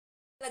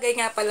Lagay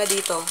nga pala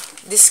dito,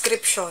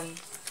 description.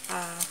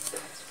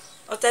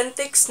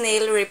 Authentic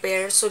Snail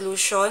Repair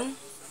Solution,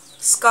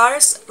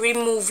 scars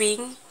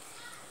removing,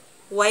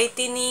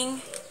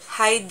 whitening,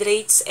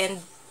 hydrates,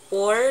 and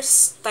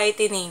pores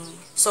tightening.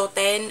 So,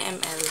 10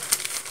 ml.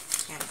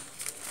 Yan.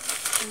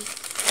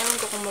 Ewan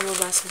ko kung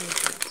mababasa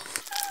nito.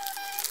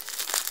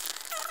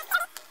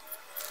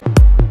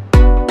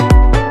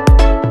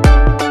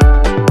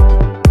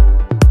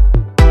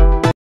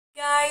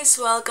 Guys,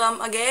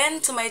 welcome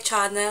again to my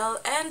channel,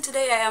 and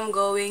today I am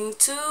going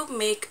to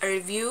make a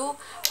review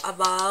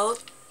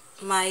about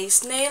my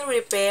Snail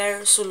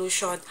Repair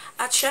Solution.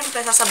 At syempre,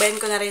 sasabayin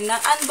ko na rin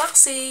ng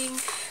unboxing.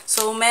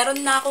 So,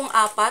 meron na akong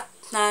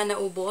 4 na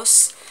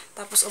naubos.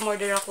 Tapos,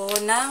 umorder ako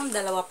ng 2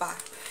 pa.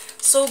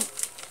 So,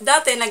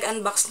 dati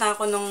nag-unbox na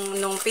ako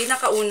nung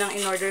pinakaunang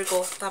in-order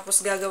ko.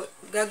 Tapos,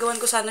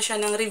 gagawan ko sana siya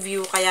ng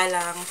review, kaya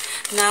lang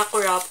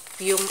na-corrupt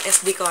yung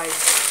SD card.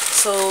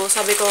 So,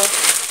 sabi ko,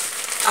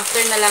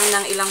 after na lang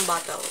ng ilang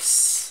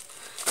bottles.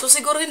 So,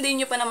 siguro hindi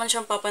nyo pa naman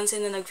siyang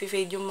papansin na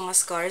nag-fade yung mga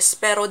scars.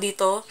 Pero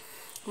dito,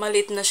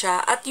 maliit na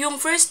siya. At yung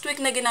first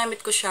week na ginamit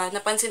ko siya,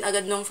 napansin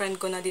agad nung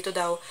friend ko na dito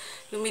daw,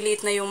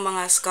 lumiliit na yung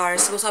mga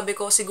scars. So, sabi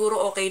ko, siguro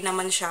okay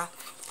naman siya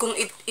kung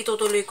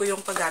itutuloy ko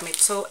yung paggamit.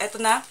 So, eto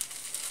na.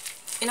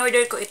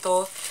 In-order ko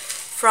ito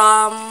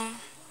from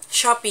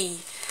Shopee.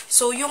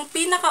 So, yung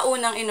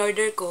pinakaunang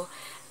in-order ko,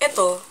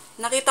 ito,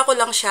 nakita ko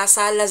lang siya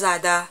sa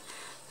Lazada.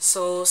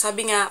 So,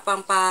 sabi nga,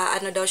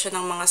 pampaano daw siya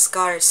ng mga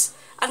scars.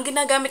 Ang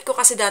ginagamit ko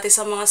kasi dati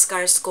sa mga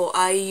scars ko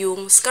ay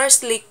yung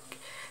scars leak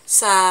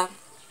sa,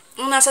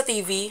 yung nasa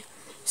TV.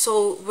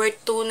 So,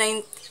 worth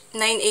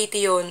 980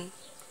 yun.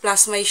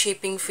 Plus may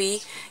shipping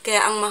fee.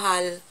 Kaya ang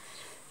mahal.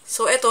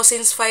 So, ito,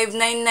 since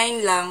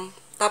 599 lang,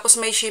 tapos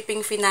may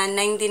shipping fee na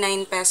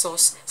 99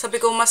 pesos.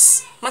 Sabi ko,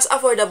 mas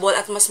affordable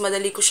at mas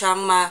madali ko siyang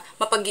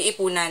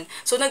mapag-iipunan.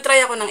 So,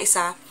 nagtry ako ng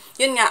isa.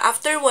 Yun nga,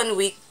 after 1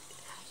 week,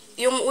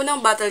 yung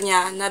unang bottle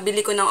niya,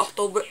 nabili ko ng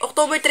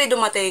October 3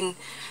 dumating.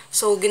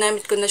 So,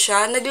 ginamit ko na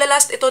siya.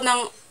 Naglalast ito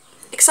ng,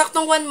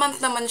 eksaktong 1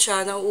 month naman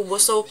siya,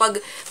 nauubos. So, pag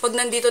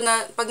nandito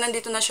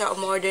na siya,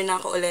 umorder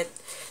na ako ulit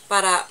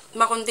para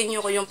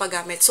makontinue ko yung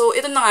paggamit. So,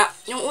 ito na nga,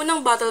 yung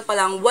unang bottle pa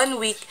lang, 1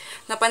 week,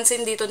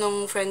 napansin dito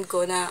nung friend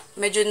ko na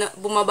medyo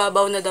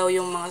bumababaw na daw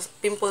yung mga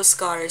pimple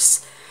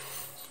scars.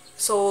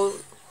 So,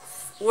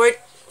 worth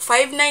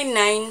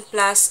 599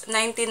 plus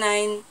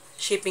 99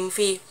 shipping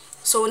fee.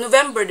 So,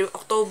 November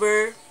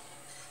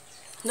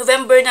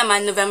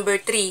naman,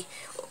 November 3.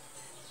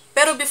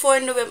 Pero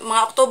before,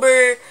 mga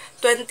October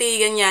 20,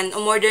 ganyan,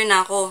 umorder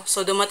na ako.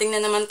 So, dumating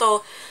na naman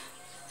to,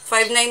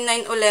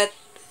 599 ulit,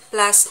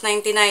 plus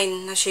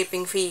 99 na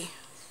shipping fee.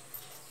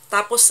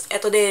 Tapos,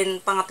 eto din,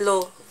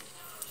 pangatlo.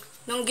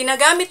 Nung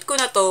ginagamit ko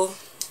na to,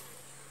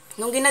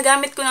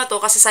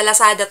 kasi sa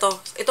Lazada to,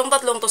 itong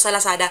tatlong to sa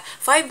Lazada,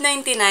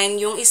 599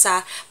 yung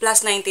isa,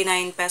 plus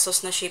 99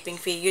 pesos na shipping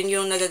fee. Yun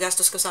yung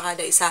nagagastos ko sa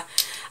kada isa.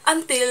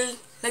 Until,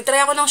 nagtry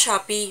ako ng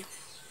Shopee.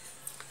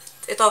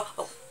 Ito,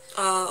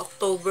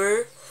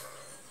 October,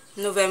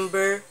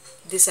 November,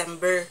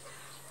 December.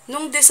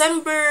 Nung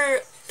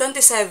December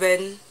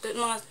 27,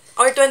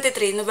 or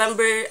 23,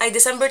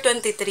 December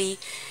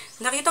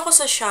 23, nakita ko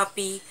sa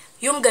Shopee,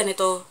 yung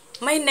ganito.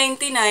 May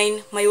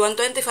 99, may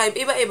 125,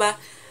 iba-iba.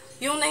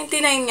 Yung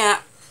 99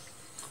 nga,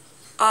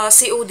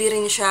 COD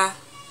rin siya.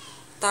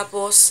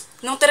 Tapos,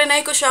 nung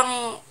trinay ko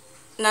siyang,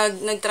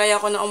 nag-try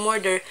ako na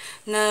umorder,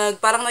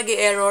 parang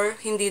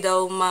nag-i-error, hindi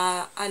daw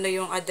ano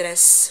yung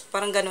address.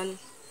 Parang ganun.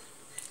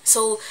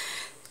 So,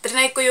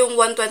 trinay ko yung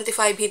 125,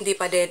 hindi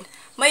pa din.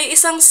 May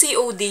isang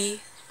COD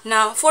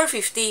na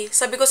 450.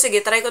 Sabi ko, sige,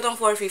 try ko tong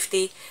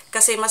 450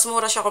 kasi mas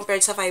mura siya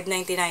compared sa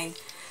 599.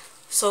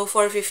 So,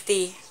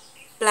 450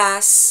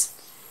 plus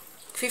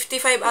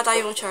 55 ata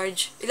yung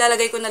charge.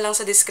 Ilalagay ko na lang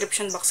sa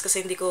description box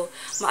kasi hindi ko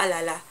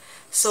maalala.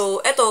 So,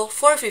 eto,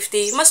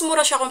 450. Mas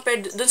mura siya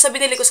compared dun sa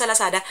binili ko sa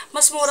Lazada.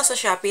 Mas mura sa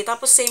Shopee.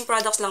 Tapos, same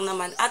products lang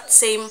naman. At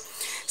same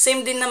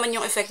din naman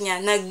yung effect niya.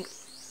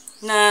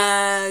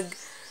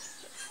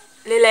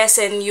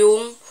 Lilesen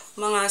yung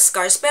mga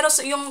scars. Pero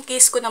yung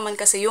case ko naman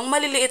kasi, yung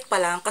maliliit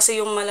pa lang, kasi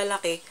yung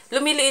malalaki,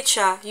 lumiliit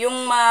siya.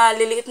 Yung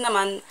maliliit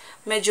naman,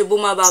 medyo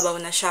bumababaw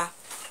na siya.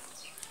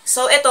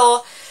 So,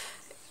 ito,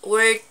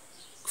 worth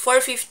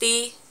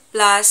 450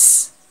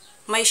 plus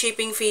may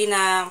shipping fee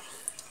na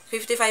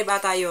 55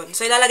 ata yun.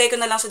 So, ilalagay ko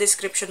na lang sa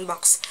description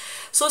box.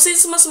 So,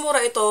 since mas mura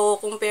ito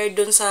compared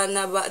dun sa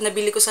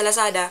nabili ko sa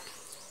Lazada,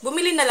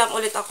 bumili na lang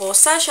ulit ako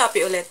sa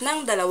Shopee ulit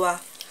ng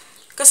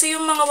 2. Kasi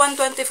yung mga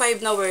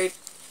 125 na worth,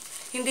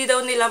 hindi daw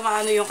nila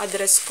maano yung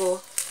address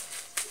ko.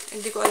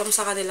 Hindi ko alam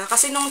sa kanila.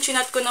 Kasi nung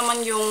chinat ko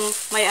naman yung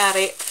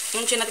may-ari,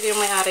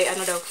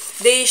 ano daw,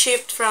 they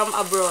shipped from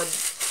abroad.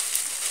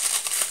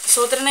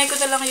 So, trinay ko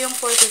na lang yung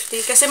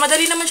 450. Kasi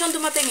madali naman siyang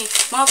dumating eh.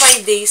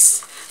 Mga 5 days.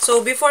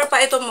 So, before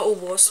pa ito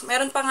maubos,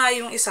 meron pa nga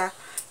yung isa.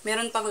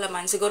 Meron pang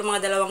laman. Siguro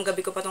mga 2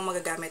 gabi ko pa itong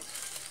magagamit.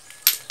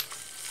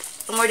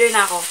 Umorder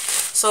na ako.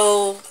 So,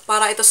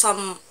 para ito sa,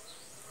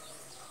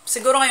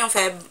 siguro ngayong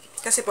Feb.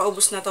 Kasi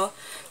paubos na to.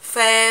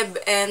 Feb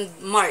and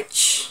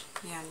March.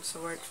 Yan.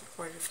 So, worth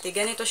 450.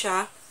 Ganito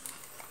siya.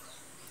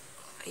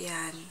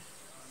 Ayan.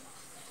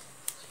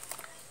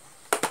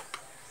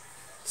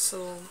 So,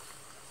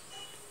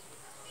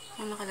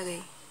 ano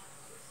nakalagay?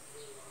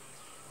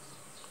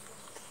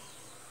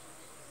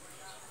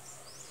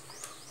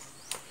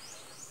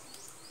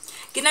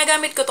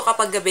 Ginagamit ko to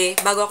kapag gabi,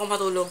 bago ako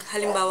matulog.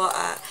 Halimbawa,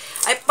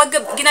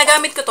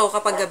 ginagamit ko to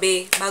kapag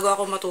gabi, bago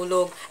ako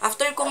matulog.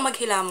 After kong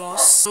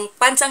maghilamos,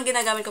 pansang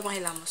ginagamit ko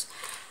maghilamos.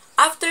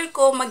 After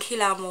ko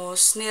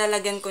maghilamos,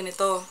 nilalagyan ko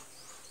nito.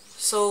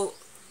 So,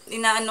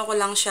 inaano ko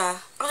lang siya.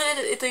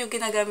 Actually, ito yung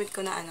ginagamit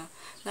ko na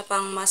na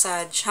pang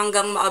massage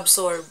hanggang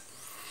ma-absorb.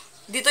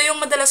 Dito yung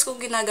madalas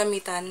kong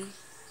ginagamitan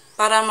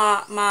para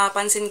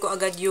mapansin ko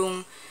agad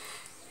yung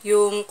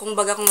kung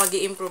baga kung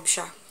mag-i-improve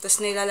siya. Tapos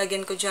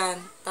nilalagyan ko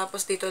dyan.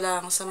 Tapos dito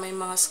lang sa may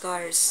mga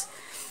scars.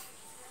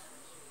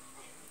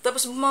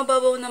 Tapos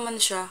bumababaw naman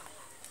siya.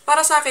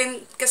 Para sa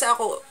akin, kasi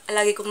ako,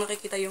 lagi kong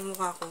nakikita yung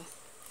mukha ko.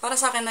 Para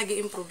sa akin,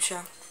 nag-i-improve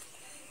siya.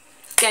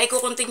 Kaya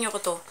i-continue ko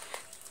to.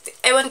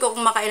 Ewan ko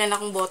kung makailan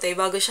akong bote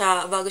bago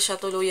siya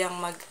tuluyang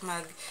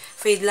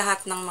mag-fade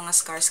lahat ng mga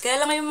scars.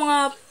 Kaya lang yung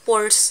mga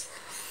pores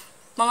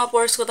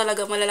ko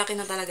talaga, malalaki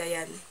na talaga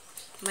yan.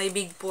 May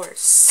big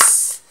pores.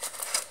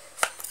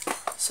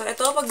 So,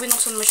 ito, pag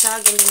binuksan mo siya,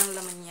 ganyan ang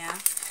laman niya.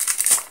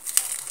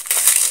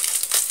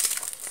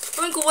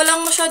 Kung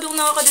walang masyadong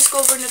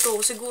nakaka-discover nito,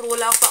 siguro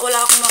wala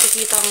akong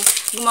makikitang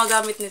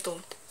gumagamit nito.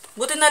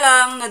 Buti na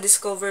lang,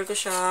 na-discover ko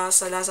siya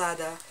sa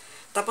Lazada.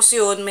 Tapos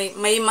yun,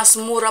 may mas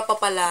mura pa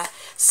pala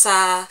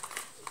sa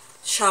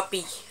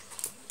Shopee.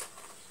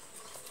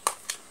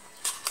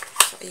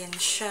 So, ayan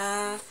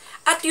siya.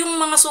 At yung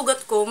mga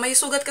sugat ko, may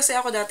sugat kasi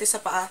ako dati sa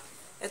paa.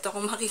 Ito,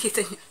 kung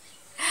makikita niyo.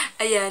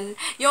 Ayan.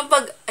 Yung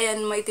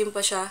ayan, maitim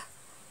pa siya.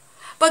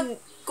 Pag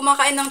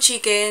kumakain ng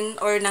chicken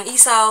or ng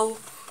isaw,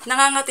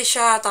 nangangati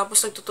siya,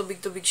 tapos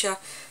nagtutubig-tubig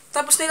siya.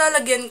 Tapos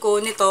nilalagyan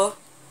ko nito,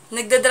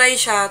 nagda-dry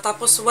siya,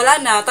 tapos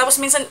wala na. Tapos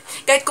minsan,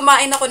 kahit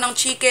kumain ako ng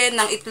chicken,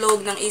 ng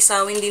itlog, ng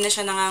isaw, hindi na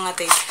siya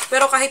nangangati.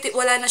 Pero kahit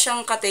wala na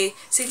siyang kate,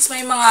 since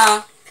may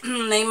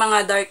mga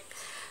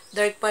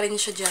dark pa rin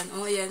siya dyan.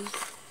 Oh, ayan.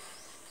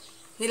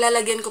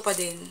 Nilalagyan ko pa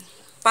din.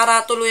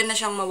 Para tuluyan na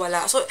siyang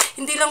mawala. So,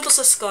 hindi lang to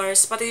sa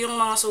scars, pati yung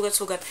mga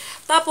sugat-sugat.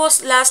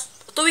 Tapos,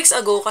 2 weeks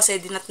ago, kasi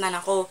dinatnan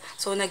ako.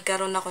 So,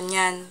 nagkaroon ako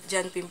niyan.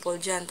 Diyan, pimple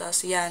dyan.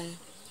 Tapos, yan,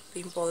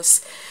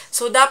 pimples.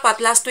 So,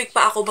 dapat, last week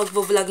pa ako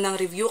magvo-vlog ng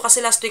review.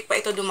 Kasi last week pa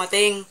ito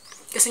dumating.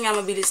 Kasi nga,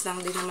 mabilis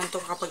lang din naman to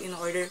kapag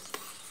in-order.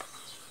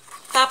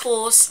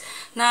 Tapos,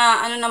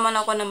 naman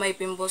ako na may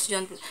pimples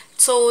dyan.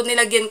 So,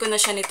 nilagyan ko na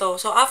siya nito.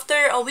 So,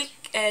 after a week,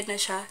 na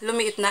siya.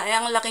 Lumiit na.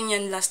 Ang laki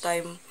niyan last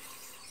time.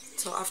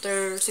 So,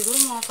 after siguro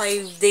mga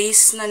 5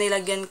 days na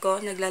nilagyan ko,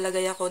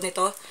 naglalagay ako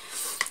nito.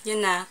 Yan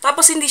na.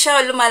 Tapos, hindi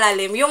siya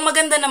lumalalim. Yung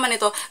maganda naman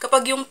ito,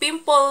 kapag yung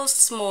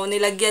pimples mo,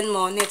 nilagyan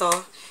mo nito,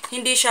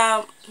 hindi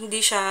siya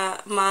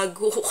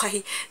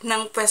maghuhukay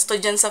ng pwesto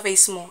dyan sa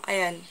face mo.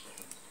 Ayan.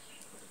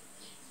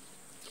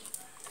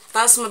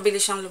 Tapos,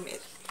 mabilis siyang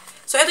lumiit.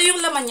 So, ito yung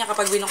laman niya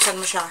kapag binuksan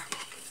mo siya.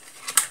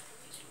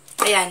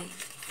 Ayan.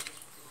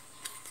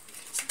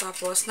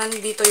 Tapos,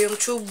 nandito yung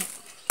tube.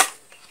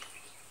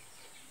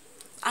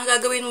 Ang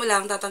gagawin mo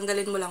lang,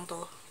 tatanggalin mo lang to.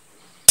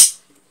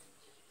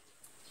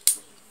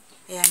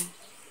 Ayan.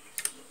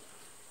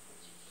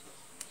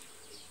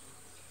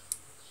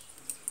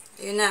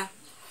 Ayun na.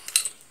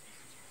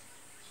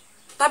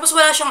 Tapos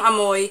wala siyang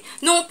amoy.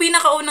 Nung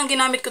pinakaunang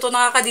ginamit ko to,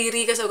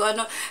 nakakadiri kasi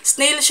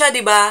snail siya,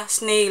 'di ba?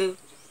 Snail.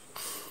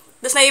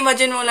 Tapos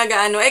na-imagine mo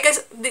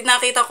kasi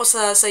nakita ko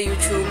sa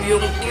YouTube,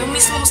 yung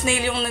mismong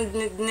snail yung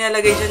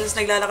nilalagay dyan, tapos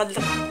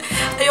naglalakad-lakad.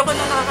 Ayoko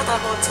na,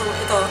 nakakatakot. So,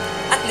 ito,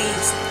 at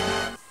least,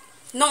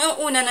 nung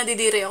una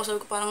nadidiri ako, sabi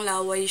ko parang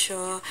laway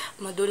siya,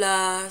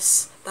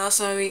 madulas,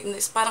 tapos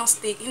parang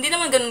sticky. Hindi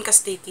naman ganun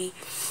ka-sticky.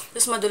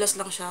 Tapos madulas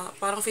lang siya.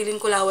 Parang feeling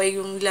ko laway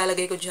yung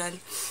nilalagay ko dyan.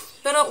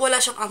 Pero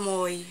wala siyang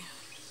amoy.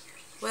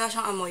 Wala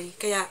siyang amoy.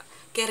 Kaya,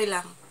 carry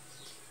lang.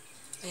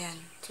 Ayan.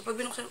 So, pag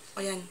binuksan,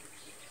 ayan.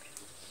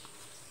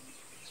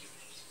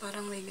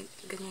 Parang may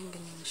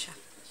ganyan-ganyan siya.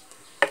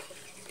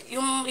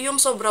 Yung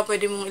sobra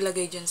pwede mong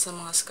ilagay dyan sa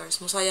mga scars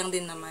mo. Sayang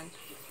din naman.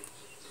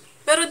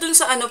 Pero dun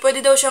sa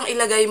pwede daw siyang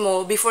ilagay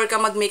mo before ka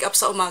mag-makeup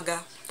sa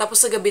umaga.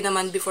 Tapos sa gabi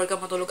naman, before ka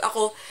matulog.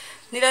 Ako,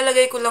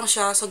 nilalagay ko lang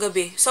siya sa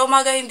gabi. Sa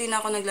umaga, hindi na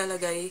ako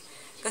naglalagay.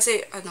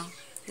 Kasi,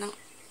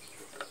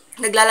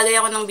 naglalagay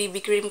ako ng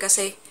BB cream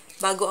kasi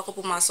bago ako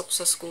pumasok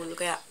sa school.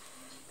 Kaya,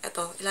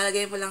 eto,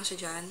 ilalagay mo lang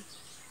siya dyan.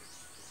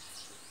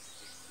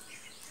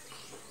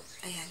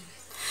 Ayan.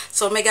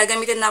 So, may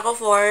gagamitin na ako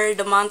for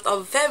the month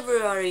of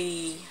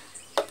February.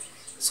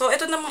 So,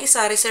 ito namang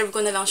isa, reserve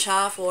ko na lang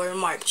siya for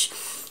March.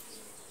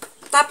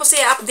 Tapos,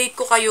 i-update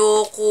ko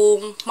kayo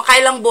kung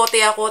makailang bote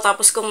ako,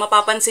 tapos kung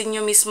mapapansin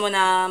nyo mismo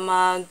na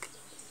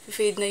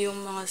mag-fade na yung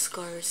mga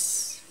scars.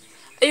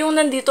 Yung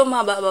nandito,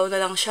 mababaw na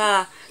lang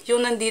siya.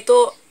 Yung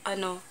nandito,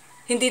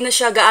 hindi na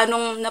siya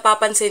gaanong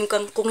napapansin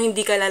kung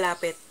hindi ka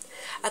lalapit.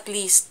 At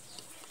least,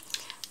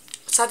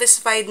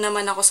 satisfied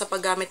naman ako sa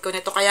paggamit ko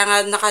nito. Kaya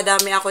nga,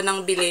 nakadami ako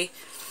ng bili.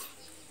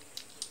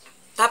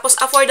 Tapos,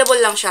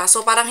 affordable lang siya.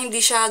 So, parang hindi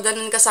siya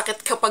ganun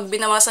kasakit kapag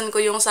binawasan ko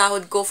yung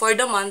sahod ko for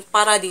the month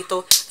para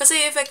dito. Kasi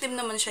effective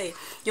naman siya eh.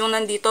 Yung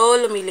nandito,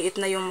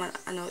 lumiliit na yung,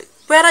 ano,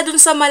 pwera dun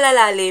sa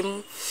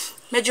malalalim,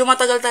 medyo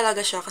matagal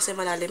talaga siya kasi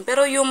malalim.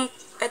 Pero yung,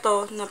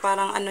 eto, na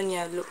parang ano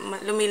niya,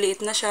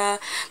 lumiliit na siya.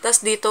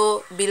 Tapos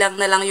dito,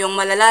 bilang na lang yung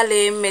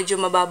malalalim, medyo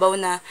mababaw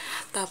na.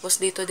 Tapos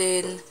dito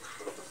din,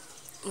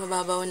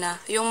 mababaw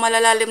na. Yung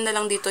malalalim na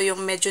lang dito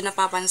yung medyo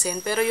napapansin.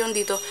 Pero yung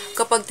dito,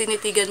 kapag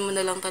tinitigan mo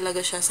na lang talaga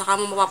siya, saka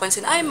mo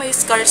mapapansin, ay, may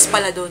scars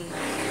pala dun.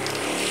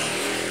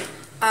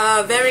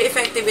 Very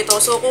effective ito.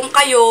 So, kung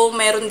kayo,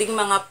 mayroon ding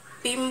mga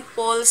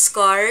pimple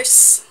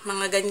scars,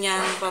 mga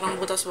ganyan, parang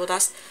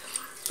butas-butas,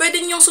 pwede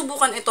niyong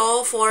subukan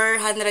ito,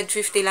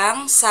 450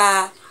 lang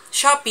sa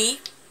Shopee.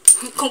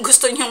 Kung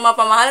gusto niyong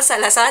mapamahal sa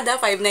Lazada,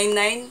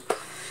 599.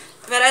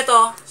 Pero ito,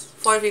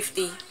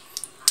 450.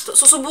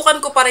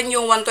 Susubukan ko pa rin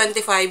yung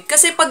 125.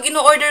 Kasi pag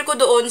ino-order ko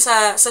doon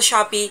sa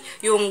Shopee,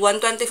 yung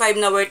 125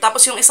 na worth,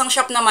 tapos yung isang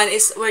shop naman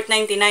is worth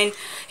 99.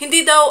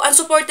 Hindi daw,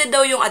 unsupported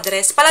daw yung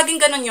address.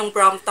 Palaging ganun yung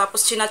prompt.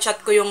 Tapos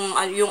sinachat ko yung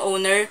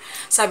owner.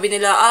 Sabi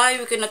nila,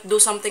 we cannot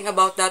do something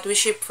about that. We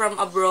ship from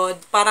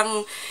abroad.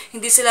 Parang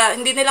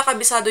hindi nila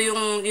kabisado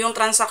yung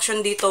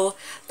transaction dito.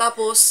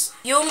 Tapos,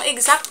 yung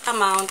exact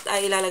amount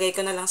ay ilalagay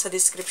ko na lang sa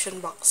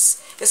description box.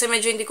 Kasi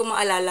medyo hindi ko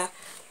maalala.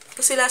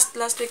 Kasi last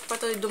week pa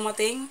to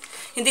dumating.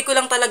 Hindi ko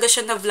lang talaga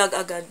siya na-vlog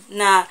agad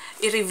na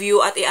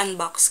i-review at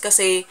i-unbox.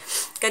 Kasi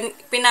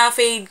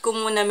pina-fade ko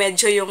muna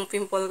medyo yung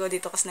pimple ko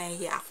dito kasi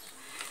nahihiya ako.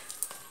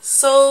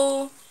 So,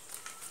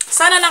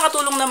 sana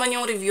nakatulong naman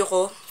yung review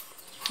ko.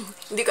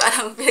 Hindi ko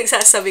alam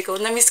pinagsasabi ko.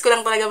 Na-miss ko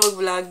lang talaga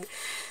mag-vlog.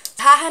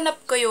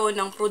 Hahanap kayo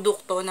ng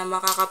produkto na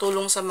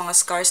makakatulong sa mga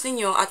scars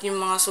ninyo at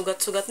yung mga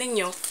sugat-sugat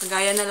ninyo.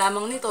 Gaya na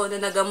lamang nito na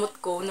nagamot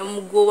ko, na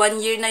mugo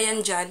 1 year na yan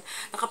dyan,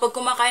 na kapag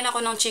kumakain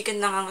ako ng chicken,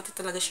 nakangati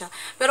talaga siya.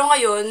 Pero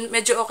ngayon,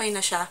 medyo okay na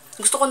siya.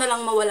 Gusto ko na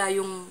lang mawala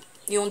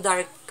yung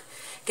dark.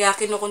 Kaya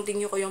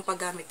kinukontinue ko yung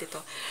paggamit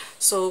nito.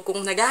 So,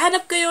 kung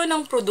naghahanap kayo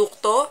ng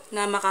produkto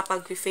na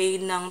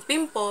makapag-fade ng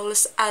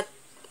pimples at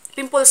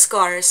pimple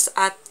scars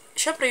at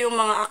syempre yung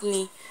mga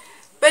acne,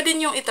 pwede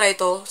nyong itry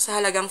to sa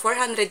halagang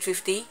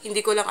 450.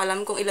 Hindi ko lang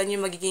alam kung ilan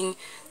yung magiging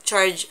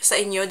charge sa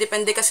inyo.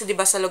 Depende kasi 'di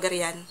ba sa lugar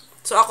yan.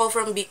 So ako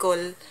from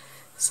Bicol.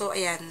 So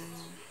ayan.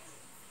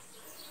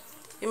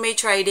 You may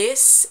try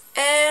this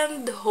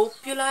and hope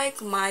you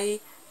like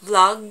my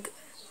vlog.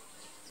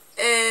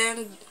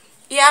 And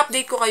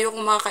i-update ko kayo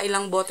kung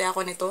makakailang bote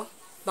ako nito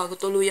bago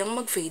tuluyang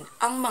mag-fade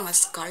ang mga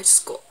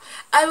scars ko.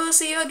 I will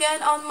see you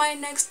again on my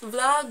next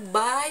vlog.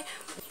 Bye!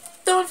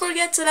 Don't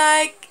forget to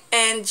like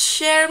and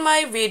share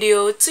my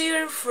video to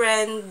your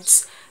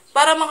friends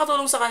para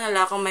makatulong sa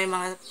kanila kung may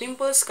mga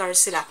pimple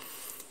scars sila.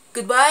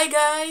 Goodbye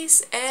guys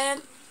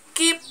and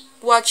keep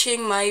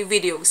watching my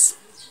videos.